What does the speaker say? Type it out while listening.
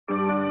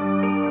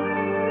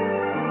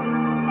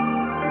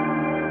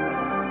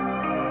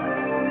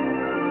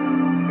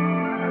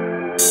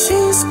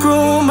She's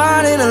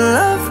grown-minded and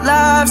love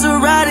lives are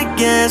right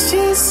again.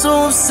 She's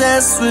so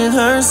obsessed with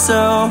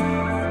herself.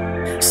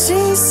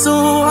 She's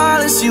so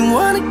heartless, she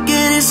wanna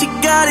get it, she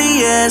got it,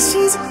 yeah.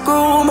 She's a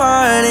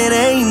grown-minded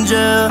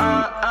angel.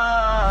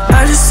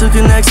 I just took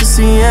an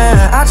ecstasy,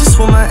 yeah. I just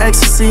want my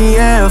ecstasy,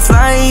 yeah.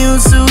 Flying you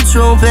to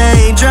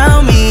Tropez,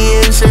 drown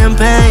me in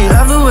champagne.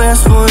 Love the way I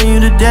spoil you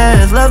to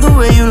death. Love the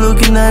way you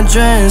look in that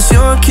dress.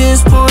 Your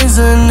kiss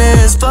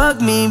poisonous,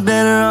 fuck me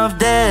better off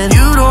dead.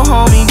 You don't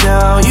hold me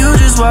down, you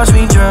just watch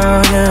me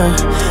drown, yeah.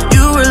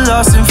 You were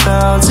lost and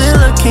found till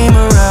I came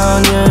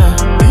around,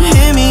 yeah. You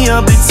hit me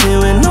up at 10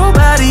 when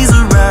nobody's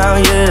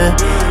around, yeah.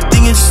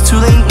 Think it's too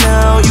late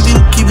now, you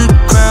can keep the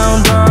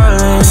crown,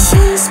 darling.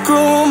 She's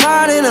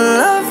grown-minded and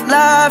love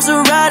lives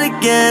are right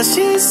again.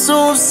 She's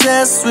so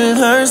obsessed with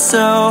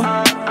herself.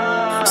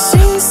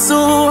 She's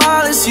so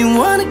heartless, she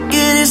wanna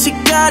get it, she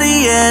got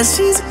it, yeah.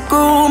 She's a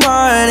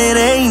grown-minded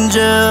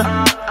angel.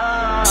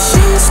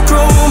 She's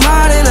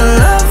grown-minded and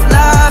love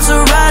lives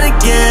are right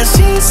again.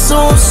 She's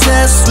so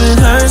obsessed with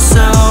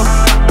herself.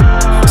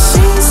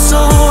 She's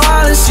so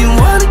heartless, she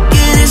wanna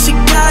get it, she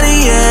got it,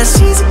 yeah.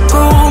 She's a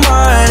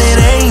grown-minded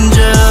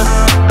angel.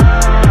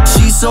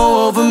 She's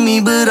so over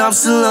me, but I'm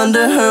still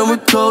under her. We're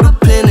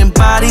codependent,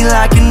 body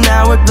like an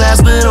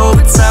hourglass, but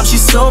over time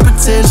she's so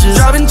pretentious.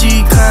 Dropping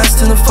G-class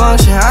to the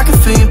function, I can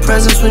feel your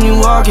presence when you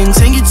walk in.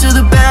 Take it to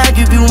the back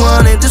if you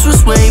want it, this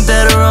was way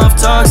better off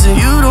toxic.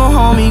 You don't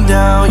hold me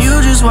down,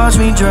 you just watch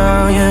me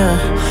drown, yeah.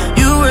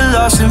 You were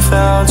lost and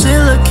found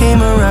till I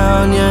came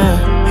around, yeah.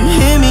 You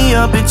hit me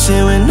up at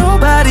 10 when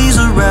nobody's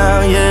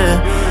around, yeah.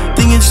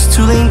 Think it's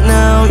too late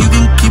now, you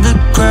can keep the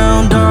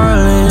crown,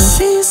 darling.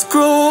 She's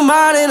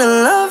grown-minded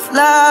and love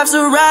lives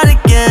are right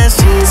again.